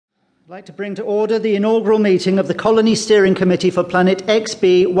I'd like to bring to order the inaugural meeting of the Colony Steering Committee for Planet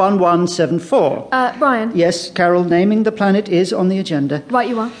XB1174. Brian? Yes, Carol, naming the planet is on the agenda. Right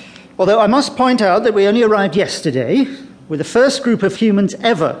you are. Although I must point out that we only arrived yesterday. We're the first group of humans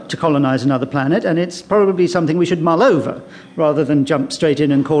ever to colonise another planet, and it's probably something we should mull over, rather than jump straight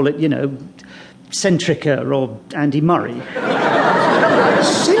in and call it, Centrica or Andy Murray.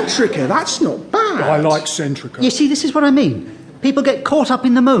 Centrica? That's not bad. I like Centrica. You see, this is what I mean. People get caught up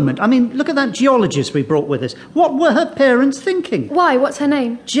in the moment. I mean, look at that geologist we brought with us. What were her parents thinking? Why? What's her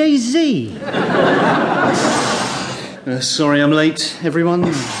name? Jay-Z. Sorry I'm late,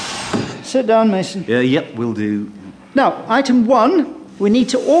 everyone. Sit down, Mason. Yep, will do. Now, item 1, we need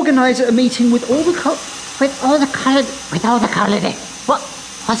to organise a meeting with all the colony.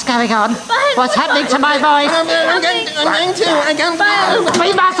 What's going on? What's happening to my voice? I'm going to.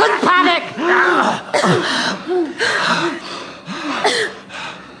 We mustn't panic!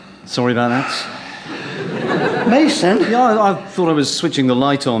 Sorry about that. Mason? Yeah, I thought I was switching the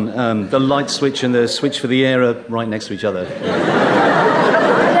light on. The light switch and the switch for the air are right next to each other.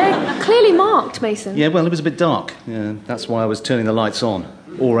 They're clearly marked, Mason. Yeah, well, it was a bit dark. Yeah, that's why I was turning the lights on.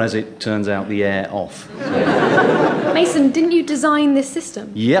 Or, as it turns out, the air off. Mason, didn't you design this system?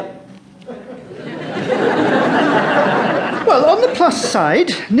 Yep. Well, on the plus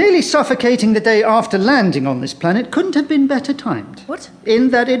side, nearly suffocating the day after landing on this planet couldn't have been better timed. What?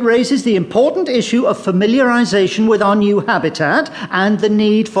 In that it raises the important issue of familiarisation with our new habitat and the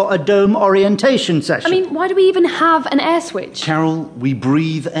need for a dome orientation session. I mean, why do we even have an air switch? Carol, we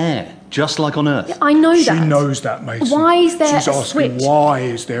breathe air, just like on Earth. Yeah, I know that. She knows that, Mason. Why is there She's a asking switch? why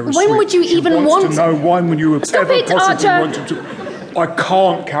is there a When switch? would you even She want wants to know when would you have Stop ever it, possibly Archer. wanted to... I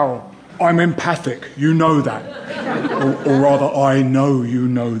can't, Carol. I'm empathic. You know that. Or rather, I know you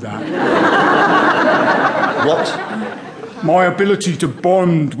know that. What? My ability to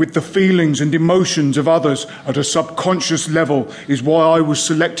bond with the feelings and emotions of others at a subconscious level is why I was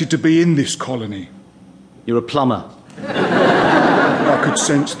selected to be in this colony. You're a plumber. I could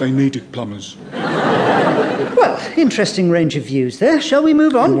sense they needed plumbers. Well, interesting range of views there. Shall we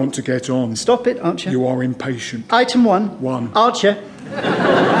move on? You want to get on. Stop it, Archer. You are impatient. Item 1. 1. Archer.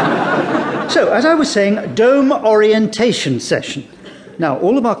 So, as I was saying, dome orientation session. Now,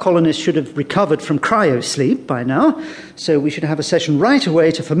 all of our colonists should have recovered from cryo-sleep by now, so we should have a session right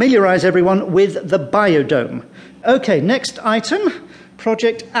away to familiarise everyone with the biodome. OK, next item,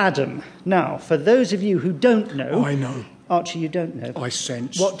 Project Adam. Now, for those of you who don't know... I know. Archie, you don't know. I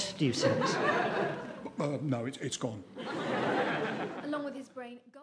sense. What do you sense? No, it's gone.